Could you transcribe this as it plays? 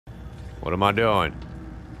What am I doing?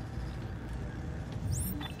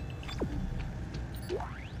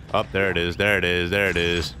 Oh, there it is, there it is, there it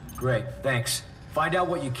is. Great, thanks. Find out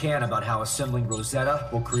what you can about how assembling Rosetta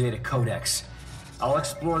will create a codex. I'll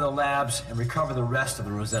explore the labs and recover the rest of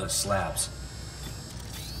the Rosetta slabs.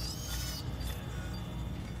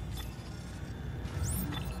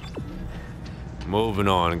 Moving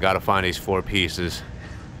on, gotta find these 4 pieces.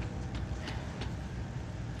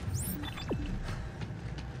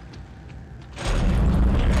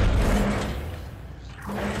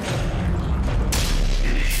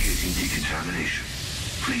 Initiating decontamination.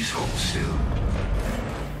 Please hold still.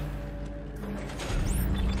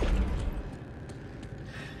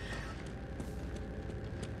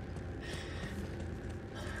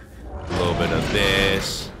 A little bit of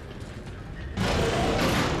this.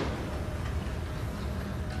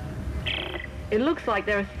 It looks like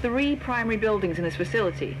there are 3 primary buildings in this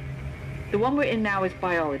facility. The one we're in now is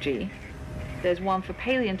biology. There's one for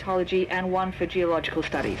paleontology and one for geological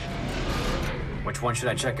studies. Which one should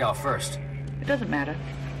I check out first? It doesn't matter.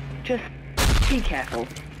 Just be careful.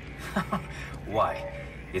 Why?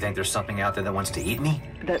 You think there's something out there that wants to eat me?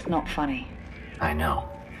 That's not funny. I know.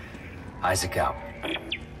 Isaac out.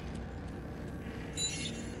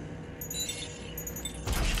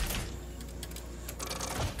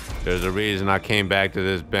 There's a reason I came back to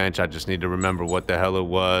this bench. I just need to remember what the hell it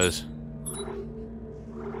was.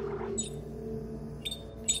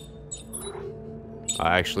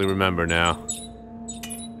 I actually remember now.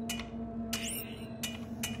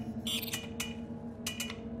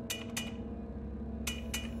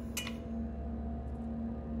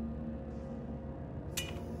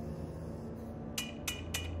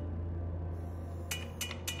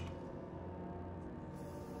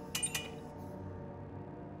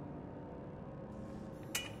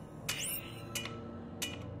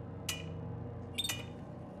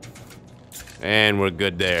 And we're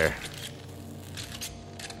good there.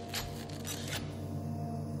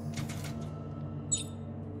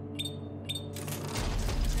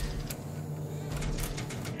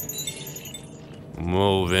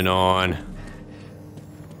 Moving on.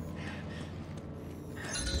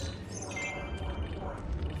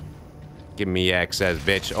 Give me access,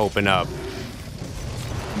 bitch. Open up.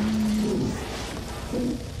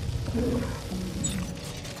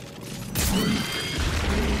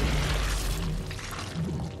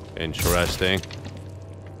 Interesting.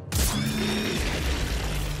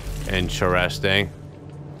 Interesting.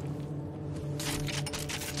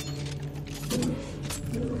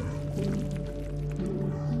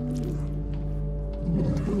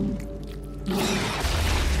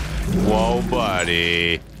 Whoa,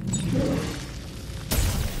 buddy.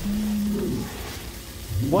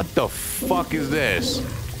 What the fuck is this?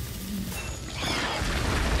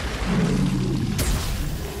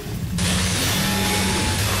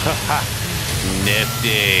 Haha.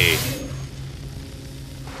 Nifty.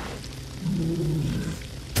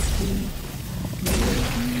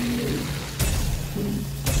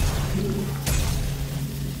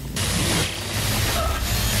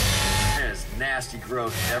 There's nasty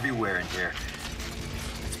growth everywhere in here.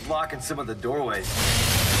 It's blocking some of the doorways.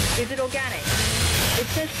 Is it organic? It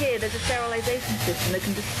says here there's a sterilization system that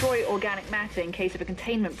can destroy organic matter in case of a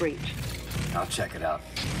containment breach. I'll check it out.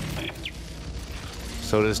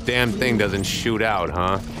 So this damn thing doesn't shoot out,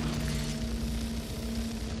 huh?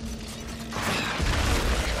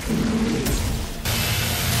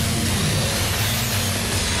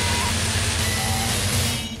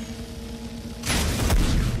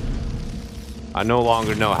 I no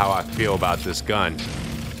longer know how I feel about this gun.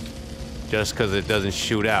 Just because it doesn't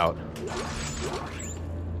shoot out.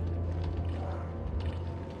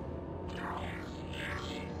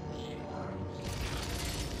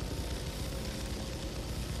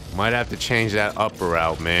 Might have to change that upper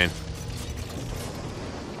out, man.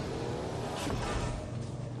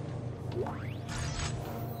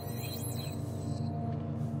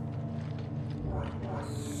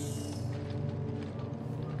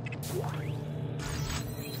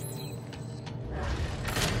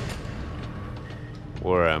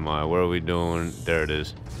 Where am I? What are we doing? There it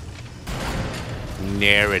is.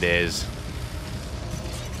 There it is.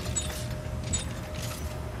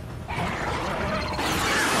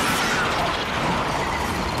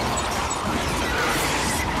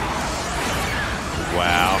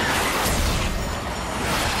 Wow.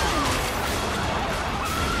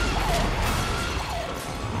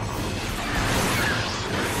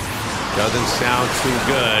 Doesn't sound too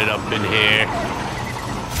good up in here.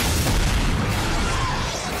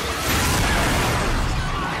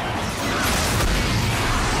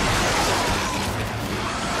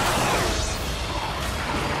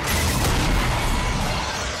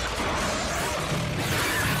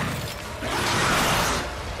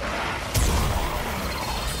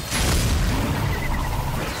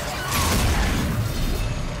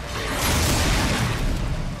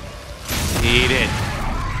 Eat it.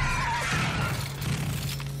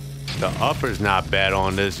 The upper's not bad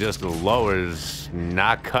on this, just the lower's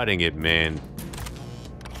not cutting it, man.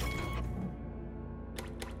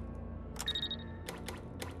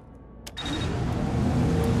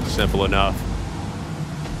 Simple enough.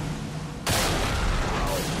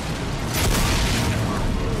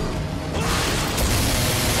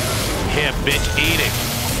 Here, bitch, eat it.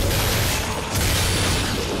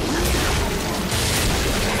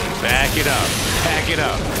 Back it up. Back it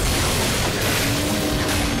up.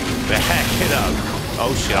 Back it up.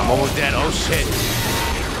 Oh shit, I'm almost dead. Oh shit.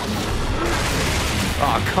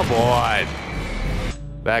 Oh, come on.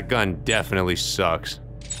 That gun definitely sucks.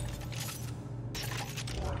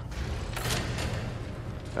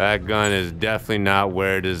 That gun is definitely not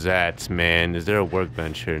where it is at, man. Is there a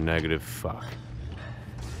workbench here? Negative. Fuck.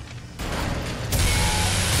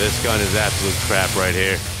 This gun is absolute crap right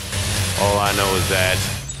here. All I know is that.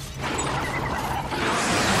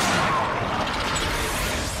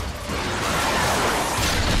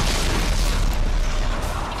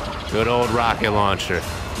 Good old rocket launcher.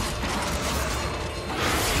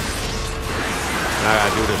 I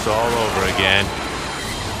gotta do this all over again.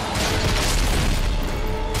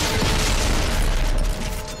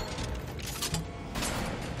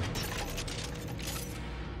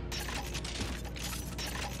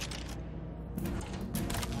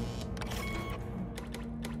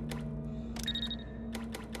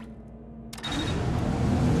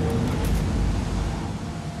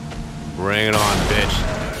 Bring it on, bitch.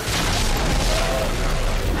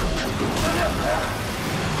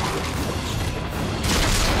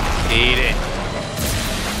 Eat it.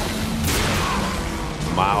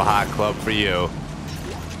 Mile High Club for you.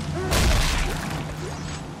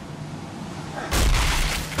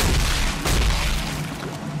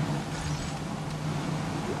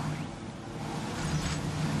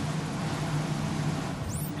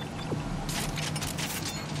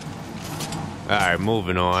 All right,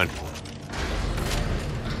 moving on.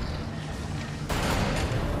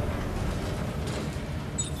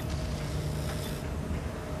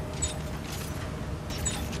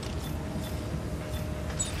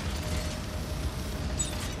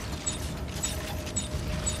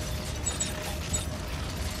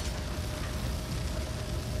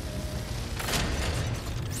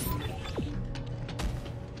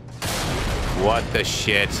 What the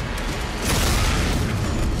shit?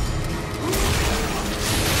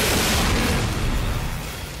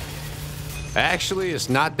 Actually, it's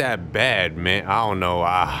not that bad, man. I don't know.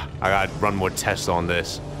 I gotta run more tests on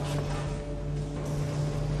this.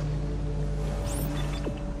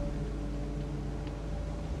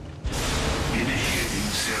 Initiating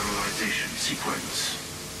sterilization sequence.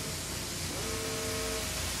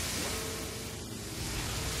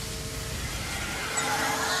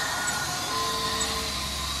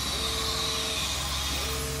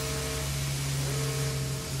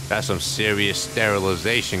 That's some serious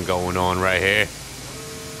sterilization going on right here.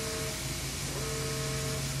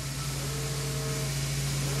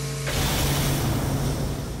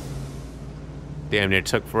 Damn near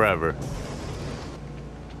took forever.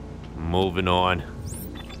 Moving on.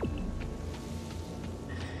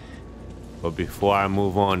 But before I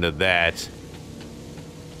move on to that,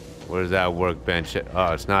 where's that workbench?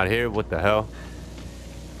 Oh, it's not here? What the hell?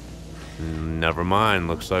 Never mind.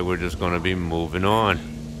 Looks like we're just gonna be moving on.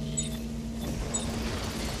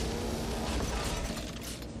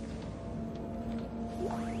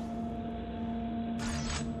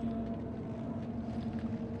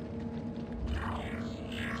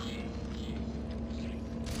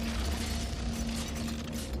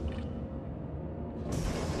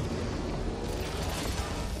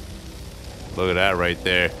 Look at that right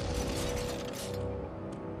there.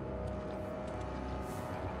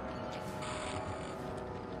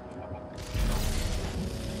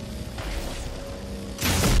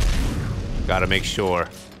 Gotta make sure.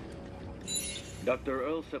 Dr.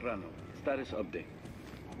 Earl Serrano, status update.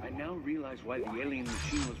 I now realize why the alien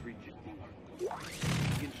machine was rejecting our code.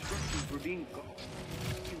 The instructions were being copied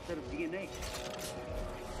instead of DNA.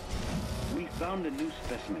 We found a new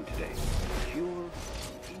specimen today. Pure,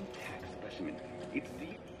 intact specimen. It's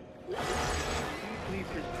deeply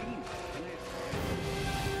pristine.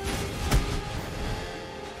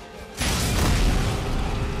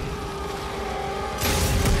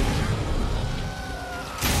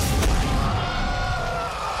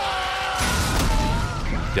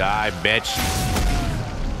 Die, bitch.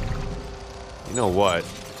 You know what?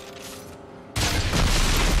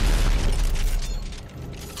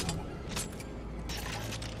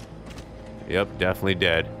 Yep, definitely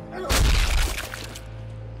dead.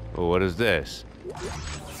 Oh, what is this?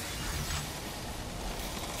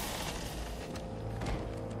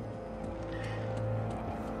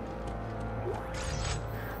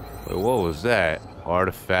 Wait, what was that?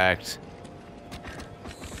 Artifact.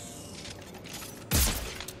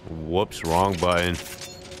 Whoops, wrong button.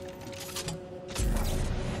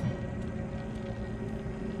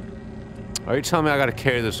 Are you telling me I gotta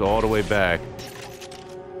carry this all the way back?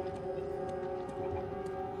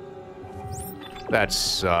 That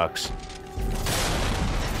sucks.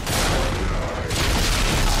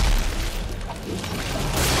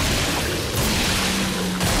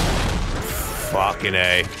 Fucking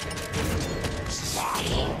A.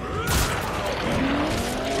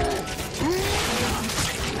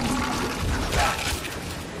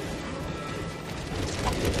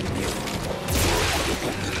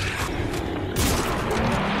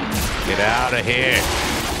 Get out of here.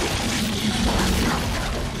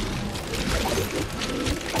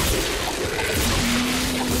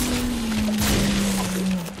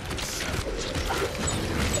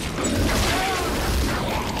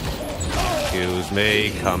 Excuse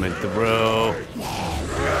me, coming through.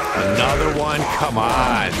 Another one, come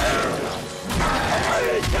on.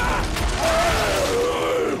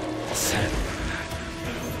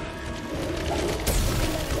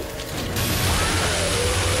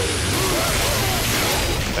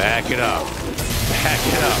 Back it up. Back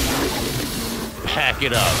it up. Back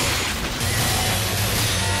it up.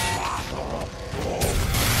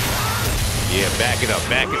 Yeah, back it up.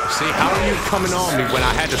 Back it up. See, how are you coming on me when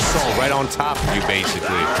I had the saw right on top of you,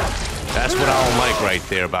 basically? That's what I don't like right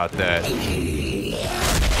there about that.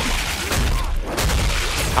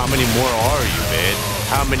 How many more are you, man?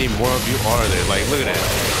 How many more of you are there? Like, look at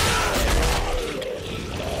that.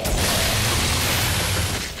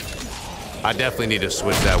 I definitely need to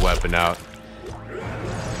switch that weapon out.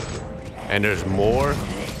 And there's more.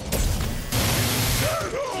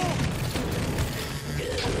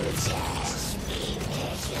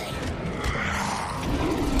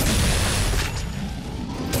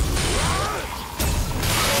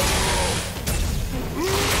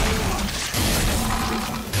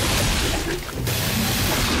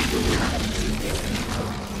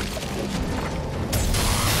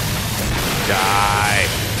 Die.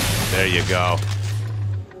 There you go.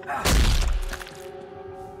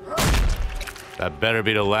 That better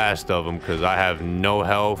be the last of them, because I have no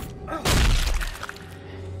health.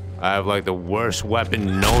 I have like the worst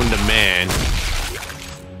weapon known to man.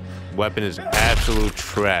 Weapon is absolute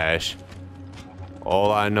trash.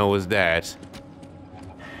 All I know is that.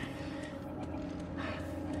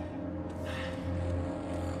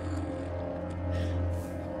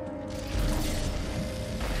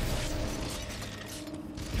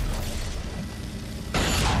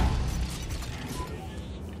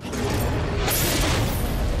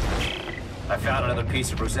 I found another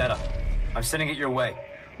piece of Rosetta. I'm sending it your way.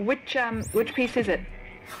 Which piece is it?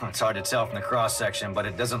 It's hard to tell from the cross-section, but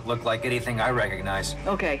it doesn't look like anything I recognize.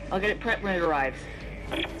 Okay, I'll get it prepped when it arrives.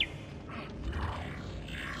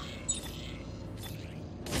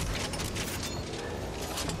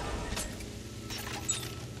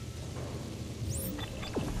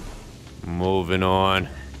 Moving on.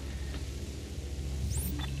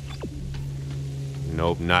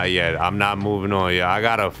 Nope, not yet. I'm not moving on yet.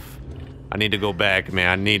 I need to go back, man.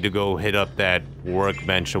 I need to go hit up that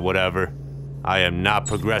workbench or whatever. I am not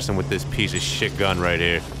progressing with this piece of shit gun right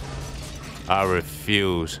here. I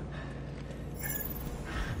refuse.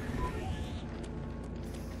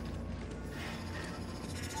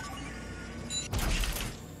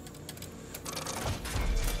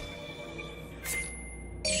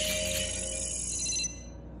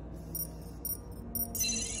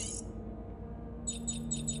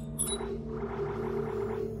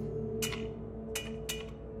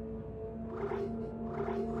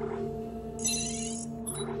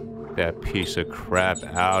 That piece of crap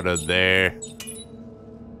out of there.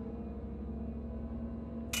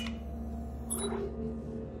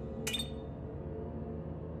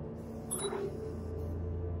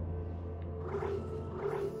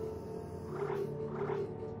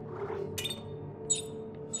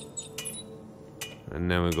 And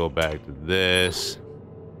then we go back to this.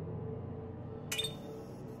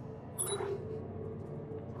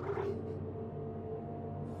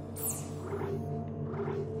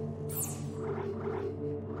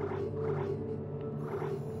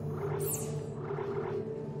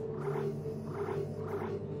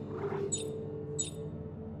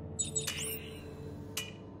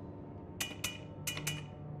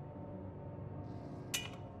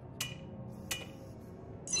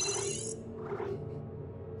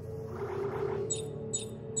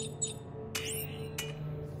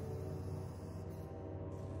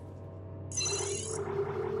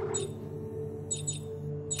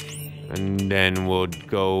 And then we'll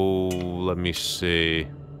go, let me see.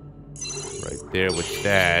 there with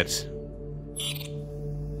that.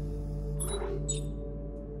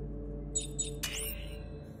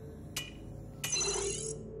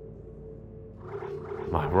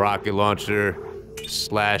 My rocket launcher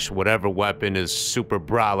 / whatever weapon is super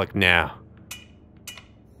brolic now.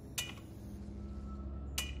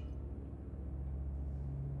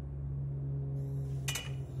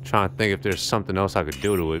 Trying to think if there's something else I could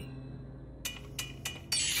do to it.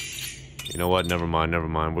 You know what? Never mind, never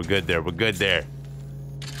mind. We're good there. We're good there.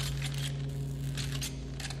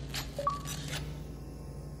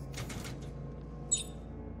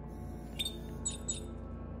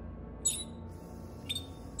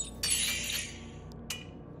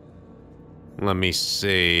 Let me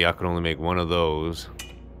see. I can only make one of those.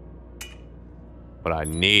 But I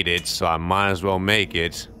need it, so I might as well make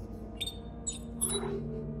it.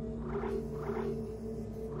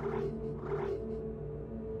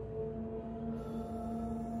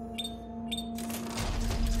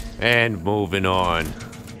 And moving on.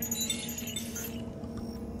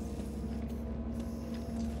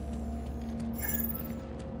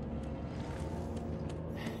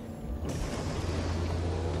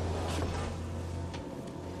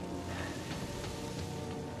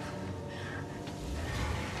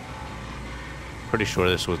 Pretty sure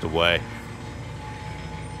this was the way.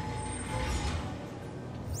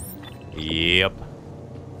 Yep.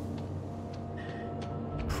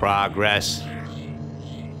 Progress.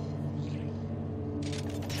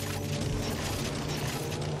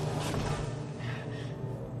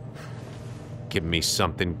 Give me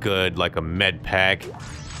something good like a med pack.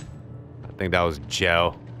 I think that was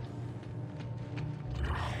gel.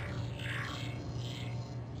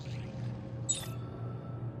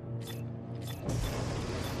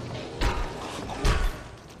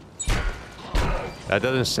 That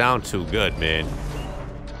doesn't sound too good, man.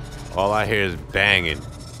 All I hear is banging.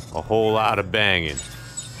 A whole lot of banging.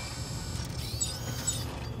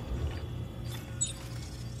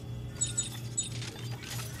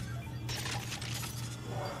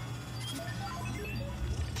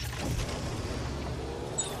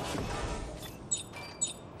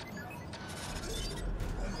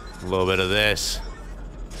 A little bit of this.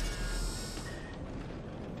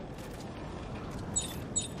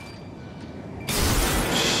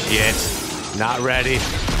 Shit. Not ready.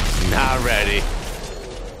 Not ready.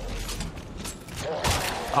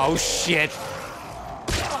 Oh shit.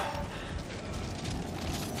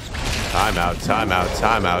 Timeout, timeout,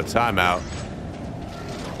 timeout, timeout.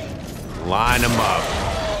 Line them up.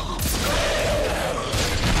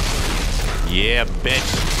 Yeah, bitch.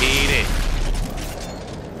 Eat it.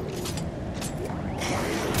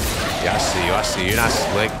 Yeah, I see you, I see you. You're not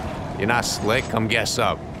slick. You're not slick. Come guess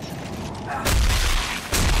up.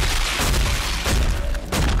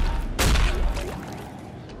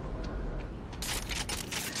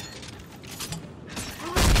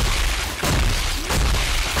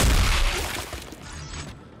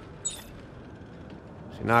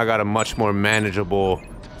 See, now I got a much more manageable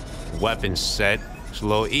weapon set. It's a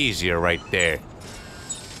little easier right there.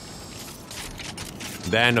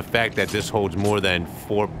 Then the fact that this holds more than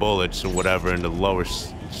 4 bullets or whatever in the lower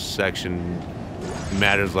section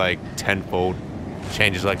matters like tenfold.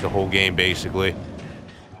 Changes like the whole game basically.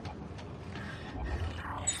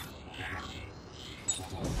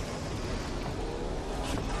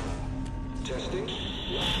 Testing.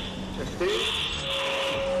 Testing.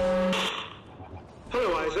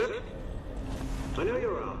 Hello, Isaac. I know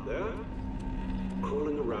you're out there,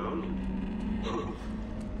 crawling around.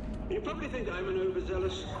 You probably think I'm an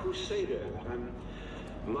overzealous crusader. I'm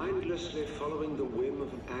mindlessly following the whim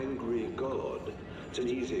of an angry god. It's an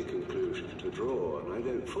easy conclusion to draw, and I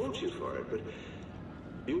don't fault you for it, but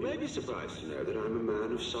you may be surprised to know that I'm a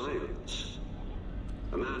man of science.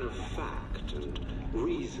 A man of fact and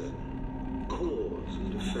reason, cause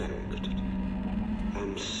and effect.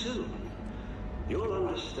 And soon, you'll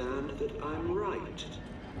understand that I'm right.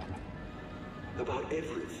 About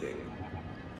everything.